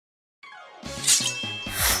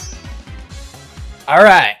All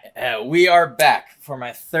right, we are back for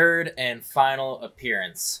my third and final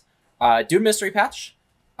appearance. Dude, mystery patch.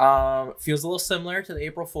 Feels a little similar to the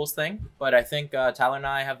April Fool's thing, but I think Tyler and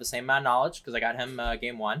I have the same amount of knowledge because I got him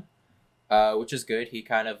game one, which is good. He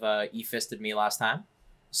kind of e-fisted me last time,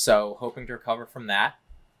 so hoping to recover from that.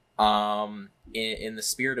 In the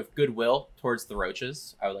spirit of goodwill towards the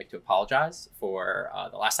Roaches, I would like to apologize for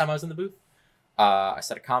the last time I was in the booth. I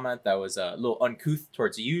said a comment that was a little uncouth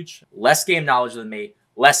towards Huge. Less game knowledge than me,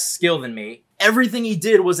 less skill than me. Everything he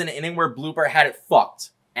did was in an inning where Blooper had it fucked,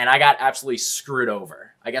 and I got absolutely screwed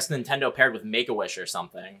over. I guess Nintendo paired with Make-A-Wish or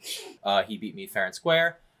something. He beat me fair and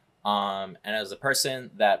square. And as a person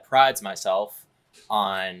that prides myself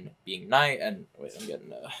on being nice, and wait, I'm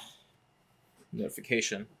getting a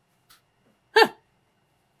notification. Huh.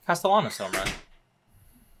 Castellanos home run.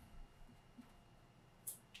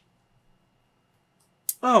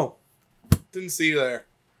 Oh, didn't see you there.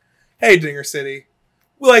 Hey, Dinger City.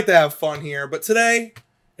 We like to have fun here, but today,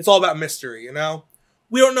 it's all about mystery, you know?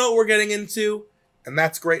 We don't know what we're getting into, and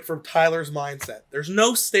that's great for Tyler's mindset. There's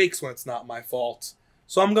no stakes when it's not my fault,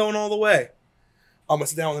 so I'm going all the way. I'm going to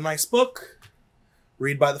sit down with a nice book,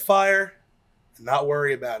 read by the fire, and not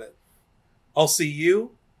worry about it. I'll see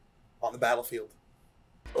you on the battlefield.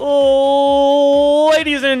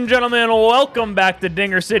 Ladies and gentlemen, welcome back to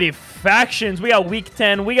Dinger City Factions. We got week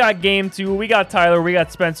 10, we got game 2, we got Tyler, we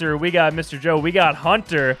got Spencer, we got Mr. Joe, we got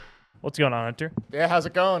Hunter. What's going on, Hunter? Yeah, how's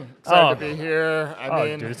it going? Excited to be here. I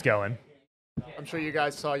mean, dude, it's going. I'm sure you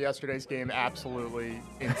guys saw yesterday's game. Absolutely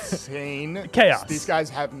insane. Chaos. These guys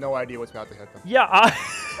have no idea what's about to hit them. Yeah,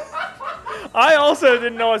 I also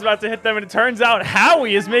didn't know I was about to hit them, and it turns out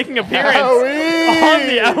Howie is making an appearance on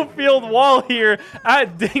the outfield wall here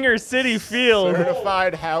at Dinger City Field.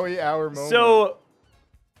 Certified Howie hour moment. So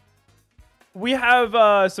we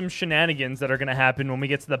have some shenanigans that are going to happen when we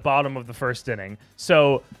get to the bottom of the first inning.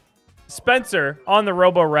 So Spencer on the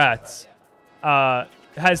Robo Rats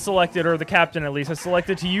has selected, or the captain at least, has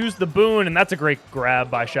selected to use the boon, and that's a great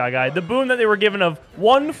grab by Shy Guy. The boon that they were given of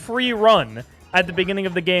one free run at the beginning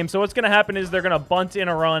of the game. So what's going to happen is they're going to bunt in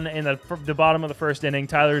a run in the bottom of the first inning.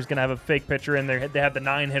 Tyler's going to have a fake pitcher in there. They have the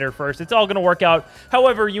 9-hitter first. It's all going to work out.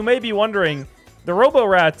 However, you may be wondering, the Robo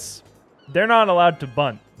Rats, they're not allowed to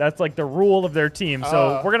bunt. That's like the rule of their team.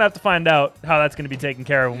 So we're going to have to find out how that's going to be taken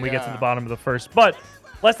care of when we get to the bottom of the first. But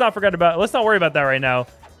let's not worry about that right now.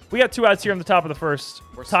 We got 2 outs here on the top of the first.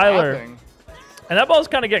 Tyler. Snapping. And that ball's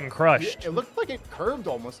kind of getting crushed. It looked like it curved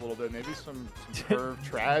almost a little bit. Maybe some curved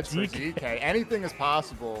trad for DK. Anything is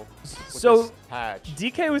possible with this patch.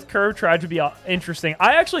 DK with curved trad would be interesting.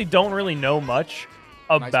 I actually don't really know much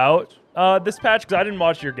about this patch because I didn't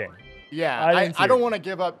watch your game. Yeah, I don't want to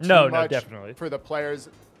give up too much for the players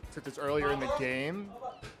since it's earlier in the game.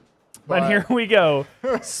 But here we go.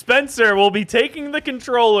 Spencer will be taking the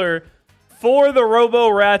controller for the Robo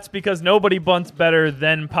Rats because nobody bunts better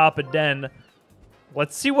than Papa Den.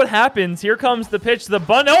 Let's see what happens. Here comes the pitch, the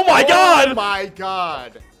bunt. Oh my God! Oh my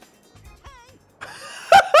God!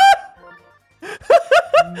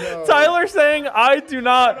 No. Tyler saying, I do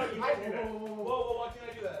not. Whoa, why can't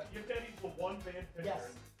I do that? You can't equal one banned pitcher. Yes.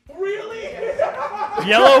 Really?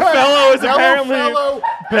 Yellow Fellow is apparently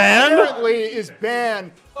banned? Apparently is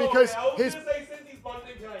banned because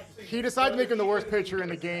he decided to make him the worst pitcher in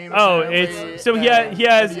the game. Oh, it's so he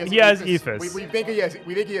has ephus. We think he has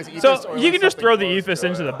ephus. So you can just throw the ephus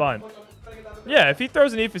into the bunt. Yeah, if he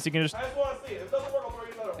throws an ephus, you can just. I just want to see it. If it doesn't work, I'll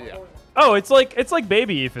throw you another one. Oh, it's like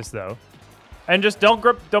baby ephus though, and just don't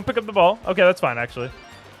pick up the ball. Okay, that's fine actually.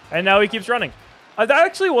 And now he keeps running. That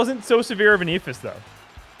actually wasn't so severe of an ephus though.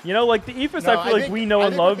 You know, like the ephus, I feel like we know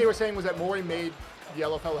and love. What they were saying was that Maury made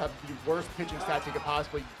Yellowfellow have the worst pitching stats he could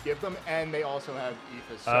possibly give them, and they also have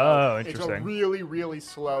ephus. So interesting. It's a really, really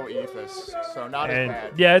slow ephus, so not as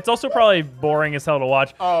bad. Yeah, it's also probably boring as hell to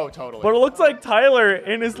watch. Oh, totally. But it looks like Tyler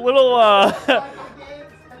in his little they're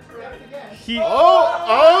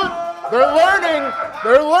learning.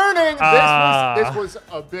 They're learning. This was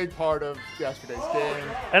a big part of yesterday's game.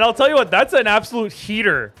 And I'll tell you what, that's an absolute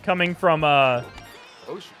heater coming from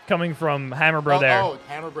Hammer Bro there. Oh,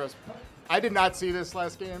 Hammer Bros. I did not see this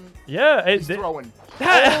last game. Yeah. He's throwing.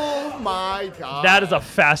 Oh, my God. That is a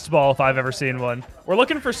fastball if I've ever seen one. We're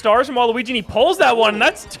looking for stars from Waluigi, and he pulls that one. And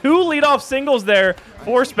that's 2 leadoff singles there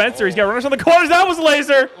for Spencer. He's got runners on the corners. That was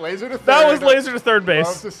laser. Laser to third. That was laser to third base.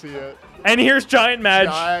 Love to see it. And here's Giant Madge.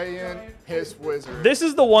 Giant Piss Wizard. This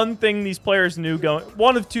is the one thing these players knew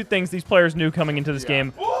one of 2 things these players knew coming into this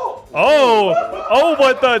game. Oh,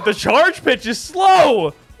 but the charge pitch is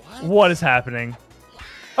slow. What is happening?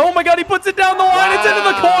 Oh my God, he puts it down the line. Wow. It's into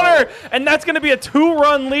the corner. And that's going to be a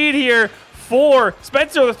 2-run lead here 4.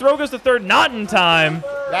 Spencer, the throw goes to third, not in time.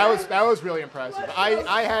 That was really impressive.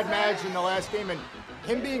 I had Madge in the last game, and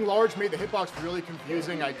him being large made the hitbox really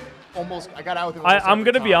confusing. I got out with him. I'm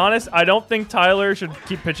going to be honest. I don't think Tyler should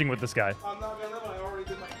keep pitching with this guy. I'm not gonna, but I already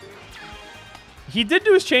did my thing. He did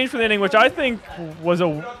do his change for the inning, which I think was a...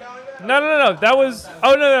 No. That was...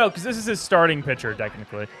 Oh, no, because this is his starting pitcher,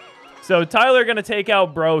 technically. So Tyler going to take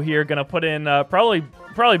out Bro here, going to put in probably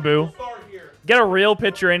Boo. Get a real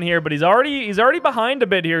pitcher in here, but he's already behind a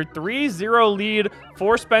bit here. 3-0 lead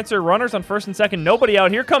for Spencer. Runners on first and second. Nobody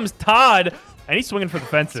out. Here comes Todd, and he's swinging for the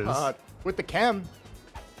fences. With the chem.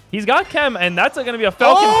 He's got chem, and that's going to be a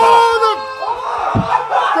Falcon pop.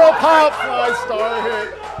 The pop fly star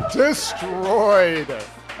hit. Destroyed.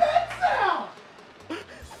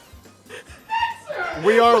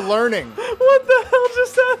 We are learning. What the hell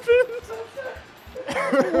just happened?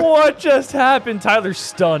 What just happened? Tyler's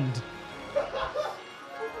stunned.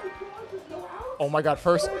 Oh my God!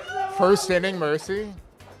 First inning, Mercy.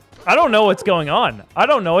 I don't know what's going on. I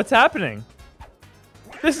don't know what's happening.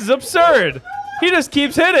 This is absurd. He just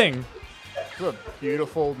keeps hitting. It's a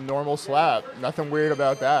beautiful normal slap. Nothing weird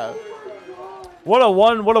about that. What a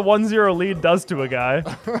 1-0 lead does to a guy.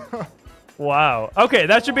 Wow. Okay,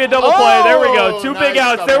 that should be a double play. There we go. Two big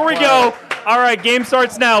outs. There we go. All right, game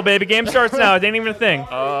starts now, baby. Game starts now. It ain't even a thing.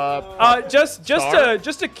 Just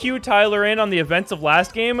to cue Tyler in on the events of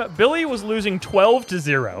last game, Billy was losing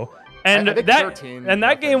 12-0, and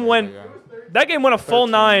that game went a full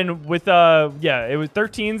 9 with it was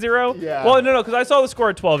 13-0. Yeah. Well, no, because I saw the score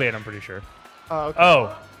at 12-8. I'm pretty sure. Okay.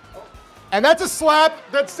 Oh. And that's a slap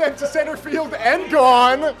that's sent to center field and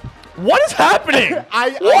gone. What is happening?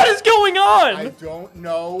 What is going on? I don't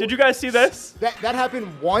know. Did you guys see this? That happened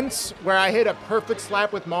once where I hit a perfect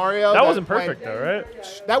slap with Mario. That wasn't perfect though, right?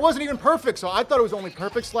 That wasn't even perfect, so I thought it was only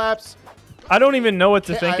perfect slaps. I don't even know what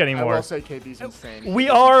to think anymore. I will say KB's insane. We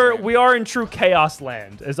are in true chaos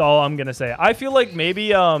land, is all I'm gonna say. I feel like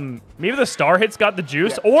maybe the star hits got the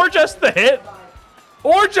juice, or just the hit.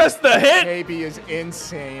 Or just the hit! KB is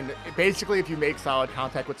insane. Basically, if you make solid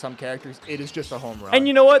contact with some characters, it is just a home run. And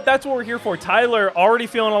you know what? That's what we're here for. Tyler already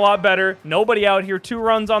feeling a lot better. Nobody out here. 2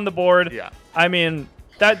 runs on the board. Yeah. I mean,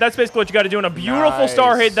 that's basically what you got to do. And a beautiful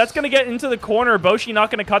star hit. That's going to get into the corner. Boshi not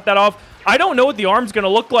going to cut that off. I don't know what the arm's going to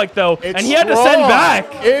look like, though. It's and he had to send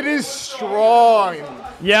back. It is strong.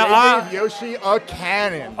 Yeah, they gave Yoshi a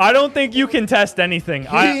cannon. I don't think you can test anything.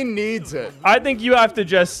 He needs it. I think you have to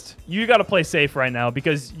you got to play safe right now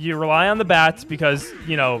because you rely on the bats because,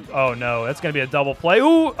 oh no, that's going to be a double play.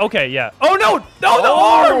 Ooh, okay, yeah. Oh no, the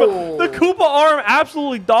arm! The Koopa arm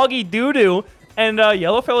absolutely doggy doo-doo. And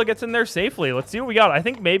Yellow Fella gets in there safely. Let's see what we got. I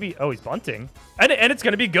think maybe, he's bunting. And it's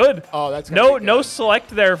going to be good. Oh, that's gonna be good. No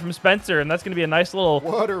select there from Spencer, and that's going to be a nice little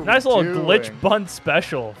glitch bunt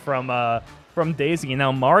special from Daisy.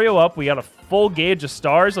 Now Mario up. We got a full gauge of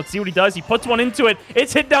stars. Let's see what he does. He puts one into it.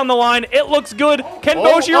 It's hit down the line. It looks good. Can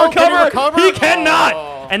Boshi recover? He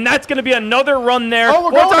cannot. And that's going to be another run there. Oh,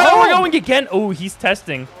 we're going again. Oh, he's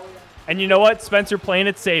testing. And you know what? Spencer playing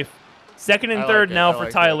it safe. Second and third now for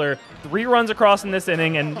Tyler. 3 runs across in this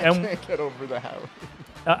inning. And can't get over the Howie.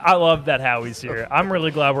 I love that Howie's here. I'm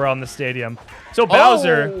really glad we're on the stadium. So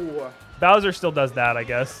Bowser still does that, I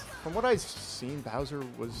guess. From what I've seen, Bowser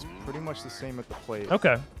was pretty much the same at the plate.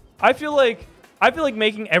 Okay. I feel like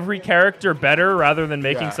making every character better rather than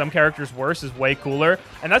making some characters worse is way cooler.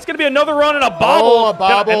 And that's going to be another run and a bobble. Oh, a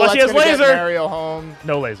bobble. Unless he has laser. Get Mario home.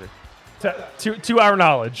 No laser. To our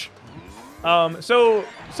knowledge. So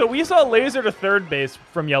we saw laser to third base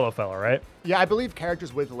from Yellow Fella, right? Yeah, I believe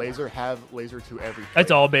characters with laser have laser to every plate.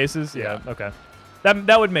 It's all bases? Yeah. Okay.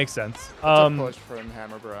 That would make sense. It's a push from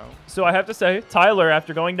Hammer Bro. So I have to say, Tyler,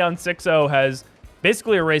 after going down 6-0, has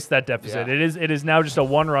basically erased that deficit. Yeah. It is now just a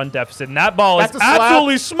 1-run deficit, and that ball is slap.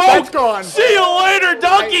 absolutely smoked. That's gone. See you later,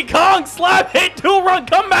 Donkey Kong. Slap hit, 2-run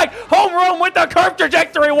comeback, home run with the curve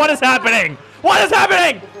trajectory. What is happening? What is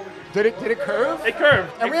happening? Did it curve? It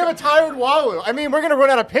curved. And we have a tired Walu. I mean, we're gonna run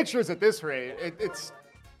out of pitchers at this rate. It's.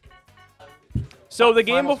 So the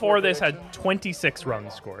game before this had 26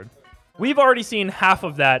 runs scored. We've already seen half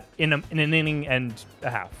of that in an inning and a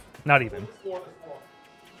half. Not even.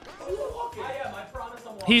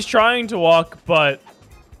 He's trying to walk, but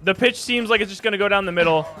the pitch seems like it's just going to go down the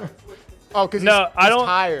middle. Oh, because he's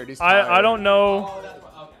tired. He's tired. I don't know.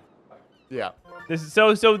 Yeah.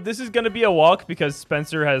 So this is going to be a walk because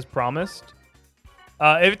Spencer has promised.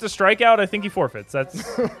 If it's a strikeout, I think he forfeits.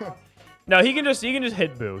 That's no. He can just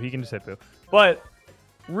hit Boo. He can just hit Boo. But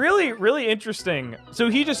really, really interesting. So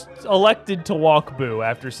he just elected to walk Boo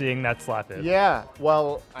after seeing that slap hit. Yeah.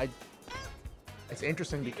 Well, it's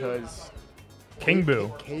interesting because King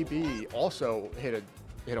Boo. KB also hit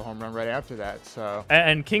a home run right after that. So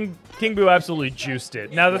And King Boo absolutely juiced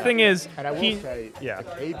it. Now the thing is, and I will say, yeah,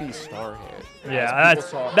 the KB star hit. yeah,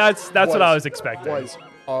 that's what I was expecting. Was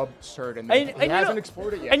absurd, and And he you hasn't know-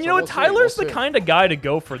 explored it yet. And you so know we'll what? see, Tyler's we'll the see. kind of guy to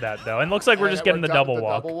go for that, though. And it looks like we're just getting the double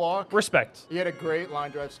walk. Double walk. Respect. He had a great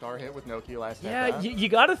line drive star hit with Noki last Yeah, at bat. you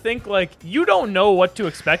got to think, like, you don't know what to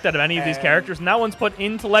expect out of any of these And- characters. And that one's put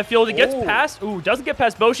into left field. He gets Ooh. past. Ooh, doesn't get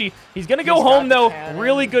past Boshi. He's going to go He's got home, the though. cannon.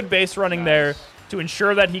 Really good base running there Nice. to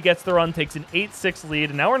ensure that he gets the run. Takes an 8-6 lead.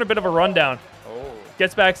 And now we're in a bit of a rundown. Oh,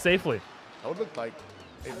 Gets back safely. that would look like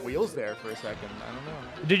it wheels there for a second. I don't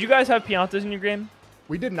know. Did you guys have Piantas in your game?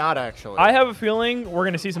 We did not actually. I have a feeling we're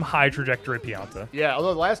going to see some high trajectory Pianta. Yeah,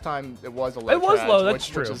 although last time it was a low. It was traj, low, that's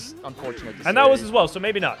which true. is unfortunate to And see. that was as well, so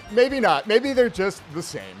maybe not. Maybe not. Maybe they're just the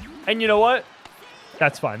same. And you know what?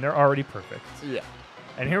 That's fine. They're already perfect. Yeah.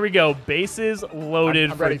 And here we go. Bases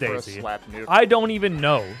loaded I'm for ready for a Daisy. slap nuke. I don't even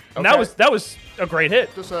know. And Okay. that was a great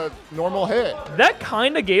hit. Just a normal hit. That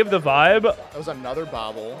kind of gave the vibe. That was another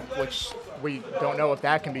bobble, which we don't know if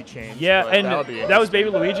that can be changed. Yeah, but and that would be that was Baby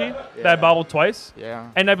Luigi Yeah. that bobbled twice. Yeah.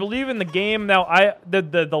 And I believe in the game now,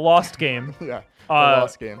 the lost game, Yeah. The uh,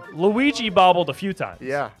 lost game. Luigi bobbled a few times.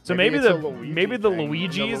 Yeah. So maybe it's a the Luigi maybe the thing.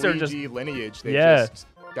 Luigis the are just Luigi lineage. They Yeah. just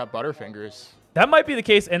got butterfingers. that might be the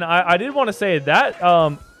case. And I did want to say that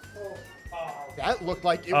That looked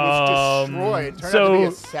like it was destroyed. Turned out to be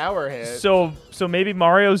a sour hit. so maybe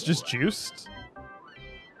Mario's just juiced.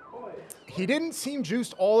 He didn't seem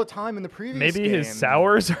juiced all the time in the previous Maybe game. his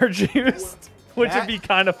sours are juiced, which would That- be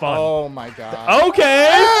kind of fun. Oh my god. Okay.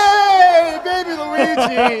 Hey, baby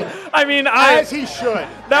Luigi! I mean, As he should.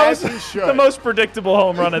 that As was he should. the most predictable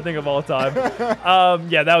home run I think of all time.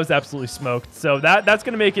 Yeah, that was absolutely smoked. So that's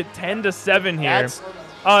gonna make it 10-7 here.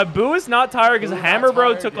 Boo is not tired because Boo not Hammer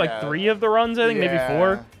Bro tired, took like yeah. 3 of the runs, I think, maybe Yeah.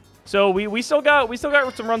 4. So we still got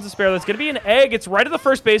some runs to spare. That's gonna be an egg. It's right at the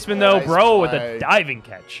first baseman though, Nice bro, with play. a diving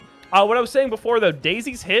catch. What I was saying before though,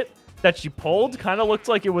 Daisy's hit that she pulled kind of looked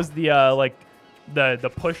like it was the the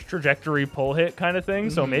push trajectory pull hit kind of thing.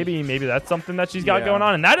 So maybe that's something that she's got Yeah. going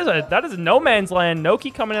on. And that is a no man's land.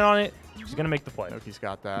 Noki coming in on it. She's gonna make the play. Noki's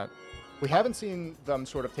got that. We haven't seen them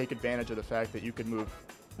sort of take advantage of the fact that you could move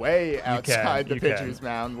way outside the you can. pitcher's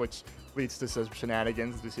mound, which leads to some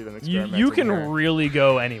shenanigans. To see them You experimenting can here. really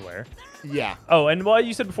go anywhere. Yeah. Oh, and what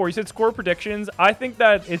you said before, you said score predictions. I think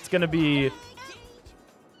that it's gonna be.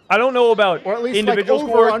 I don't know about Or at least individual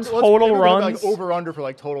like score, over, total runs. Like over under for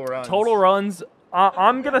like total runs. Total runs.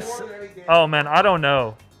 I'm gonna. Oh man, I don't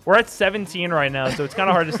know. We're at 17 right now, so it's kind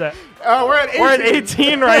of hard to say. Oh, we're at 18. We're at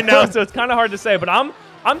 18 right now, so it's kind of hard to say. But I'm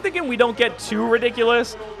thinking we don't get too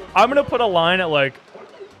ridiculous. I'm gonna put a line at like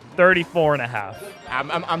 34.5.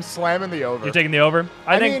 I'm slamming the over. You're taking the over.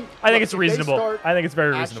 I think look, it's if they reasonable. start I think it's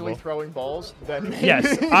very actually reasonable. throwing balls, then maybe.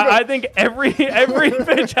 Yes, I think every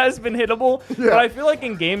pitch has been hittable. But I feel like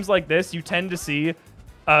in games like this, you tend to see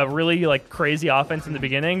really like crazy offense in the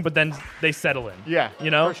beginning, but then they settle in. Yeah, you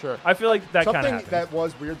know, for sure. I feel like that kind of Something happens. that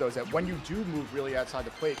was weird though is that when you do move really outside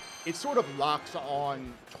the plate, it sort of locks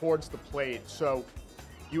on towards the plate. So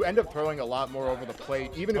you end up throwing a lot more over the plate,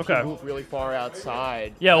 even if Okay. you move really far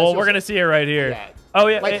outside. Yeah, That's well, we're just- gonna see it right here. Yeah. Oh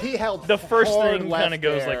yeah, Like, he held the first hard thing left kind of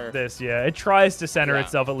goes there. like this. Yeah, it tries to center Yeah.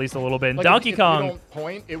 itself at least a little bit. And Like, Donkey if Kong. you don't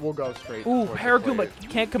point, it will go straight. Ooh, towards the Paragoon, plate. but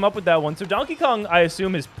can't come up with that one. So Donkey Kong, I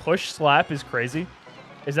assume his push slap is crazy.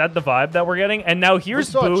 Is that the vibe that we're getting? And now We here's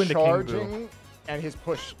saw Boo into King Boo. charging, and his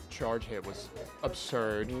push charge hit was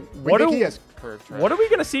absurd. What We think do- he has curve track. What are we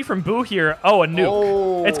gonna see from Boo here? Oh, a nuke.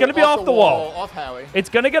 Oh, It's gonna be off the wall. Off Howie. It's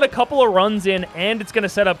going to get a couple of runs in, and it's going to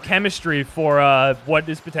set up chemistry for what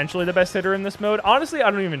is potentially the best hitter in this mode. Honestly,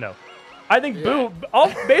 I don't even know. I think Boo,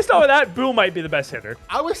 based off of that, Boo might be the best hitter.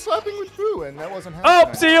 I was slapping with Boo, and that wasn't Oh,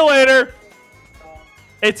 happening. see you later.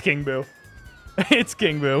 It's King Boo. It's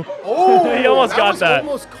King Boo. Oh, He almost got was that.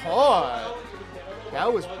 Almost caught.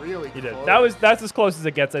 That was really. He did. close. That's as close as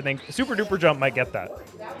it gets, I think. Super Duper Jump might get that.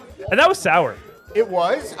 And that was sour. It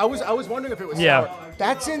was. I was wondering if it was Yeah. sour.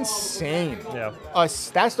 That's insane. Yeah.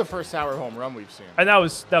 That's the first sour home run we've seen. And that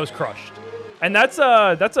was crushed. And that's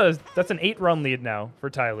an 8-run lead now for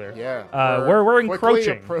Tyler. Yeah. We're quickly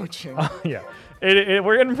encroaching. approaching. Yeah.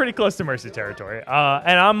 We're getting pretty close to Mercy territory.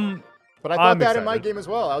 And I'm But I thought I'm that in my excited. game as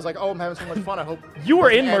well. I was like, oh, I'm having so much fun. I hope You were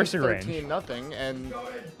it in doesn't Mercy end range. 13-0, and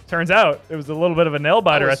Turns out it was a little bit of a nail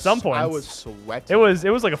biter at some point. I was sweating. It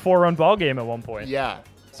was like a 4-run ball game at one point. Yeah.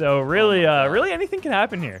 So really, really anything can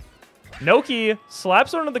happen here. Noki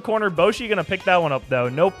slaps one into the corner. Boshi gonna pick that one up though.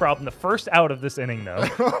 No problem. The first out of this inning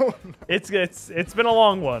though. It's been a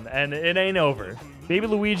long one and it ain't over. Baby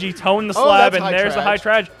Luigi toned the slab that's and high there's the high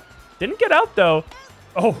traj. traj. Didn't get out though.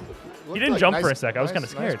 Oh, He didn't jump for a sec. I was kind of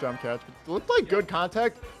scared. Nice jump catch. But it looked like good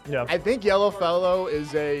contact. Yeah. I think Yellow Fellow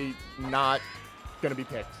is not going to be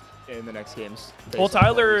picked in the next games. Well,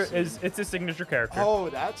 Tyler it's his signature character. Oh,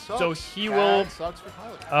 that sucks. So he will. Sucks for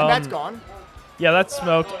Tyler. And that's gone. Yeah, that's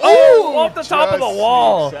smoked. Oh, off the top of the Just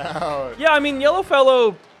wall. sneaks out. Yeah, I mean, Yellow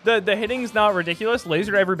Fellow, the hitting's not ridiculous.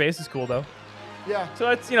 Laser to every base is cool, though. Yeah. So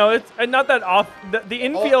that's, it's not that off. The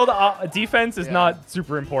infield defense is Yeah. not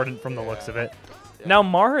super important from the looks of it. Now,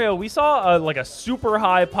 Mario, we saw like a super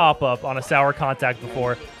high pop-up on a sour contact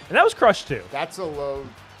before, and that was crushed too. That's a low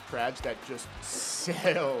Trage that just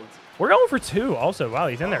sailed. We're going for 2 also. Wow,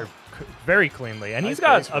 he's in there very cleanly. And Nice he's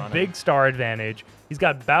got base a running. big star advantage. He's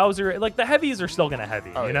got Bowser. Like, the heavies are still going to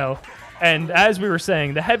heavy, Oh, you yeah. know? And as we were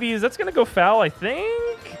saying, the heavies, that's going to go foul, I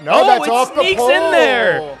think. No, that's it off the sneaks in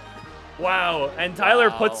there. pole. Wow. And Tyler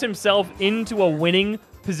Wow. puts himself into a winning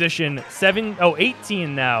position.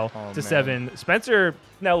 18 now Oh, to man. 7. Spencer,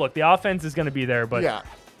 now look, the offense is going to be there, but Yeah.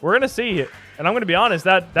 we're going to see it. And I'm going to be honest,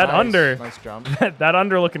 that Nice. under, Nice jump. that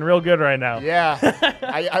under looking real good right now. Yeah.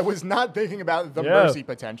 I was not thinking about the Yeah. mercy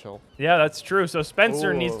potential. Yeah, that's true. So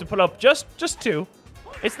Spencer needs Ooh. to put up just 2.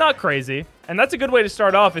 It's not crazy. And that's a good way to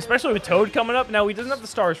start off, especially with Toad coming up. Now, he doesn't have the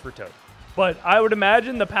stars for Toad. But I would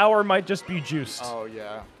imagine the power might just be juiced. Oh,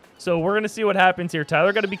 yeah. So we're going to see what happens here.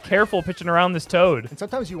 Tyler got to be careful pitching around this Toad. And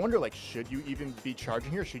sometimes you wonder, like, should you even be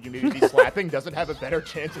charging here? Should you maybe be slapping? Does it have a better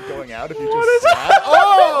chance of going out if you What just is slap?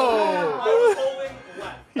 Oh! I was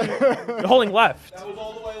holding left. You're holding left. That was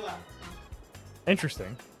all the way left.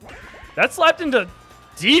 Interesting. That slapped into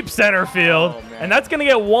deep center field. Oh, man. And that's going to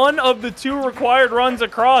get one of the 2 required runs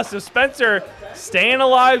across. So Spencer staying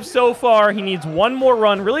alive so far. He needs one more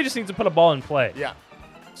run. Really just needs to put a ball in play. Yeah.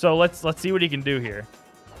 So let's see what he can do here.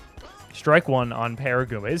 Strike 1 on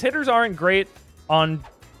Paraguma. His hitters aren't great on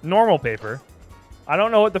normal paper. I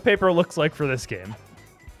don't know what the paper looks like for this game.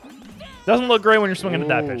 Doesn't look great when you're swinging at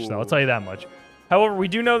that pitch, though. I'll tell you that much. However, we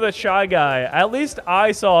do know that Shy Guy, at least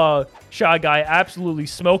I saw Shy Guy absolutely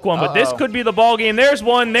smoke one, but this could be the ball game. There's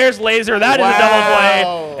one. There's Laser. That is a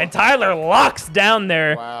double play. And Tyler locks down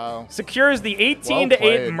there. Wow. Secures the 18-8 Well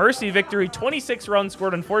played. Mercy victory. 26 runs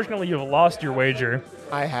scored. Unfortunately, you've lost your wager.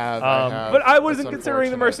 I have. But I wasn't That's considering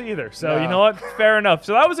the unfortunate. Mercy either. So, No. you know what? Fair enough.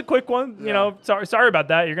 So that was a quick one. You Yeah. know, sorry about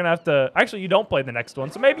that. You're going to have to... Actually, you don't play the next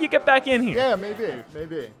one. So maybe you get back in here. Yeah,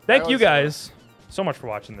 maybe. Thank you guys so much for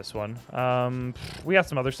watching this one. We got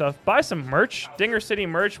some other stuff. Buy some merch. Dinger City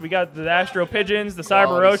merch. We got the Astro Pigeons, the Cyber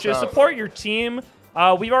Quality Roaches. stuff. Support your team.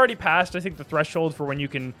 We've already passed, I think, the threshold for when you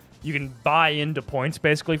can buy into points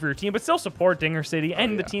basically for your team, but still support Dinger City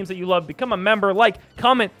and the teams that you love. Become a member, like,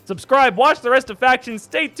 comment, subscribe, watch the rest of Factions.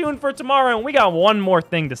 Stay tuned for tomorrow, and we got one more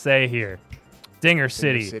thing to say here. Dinger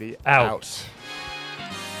City, City out. out.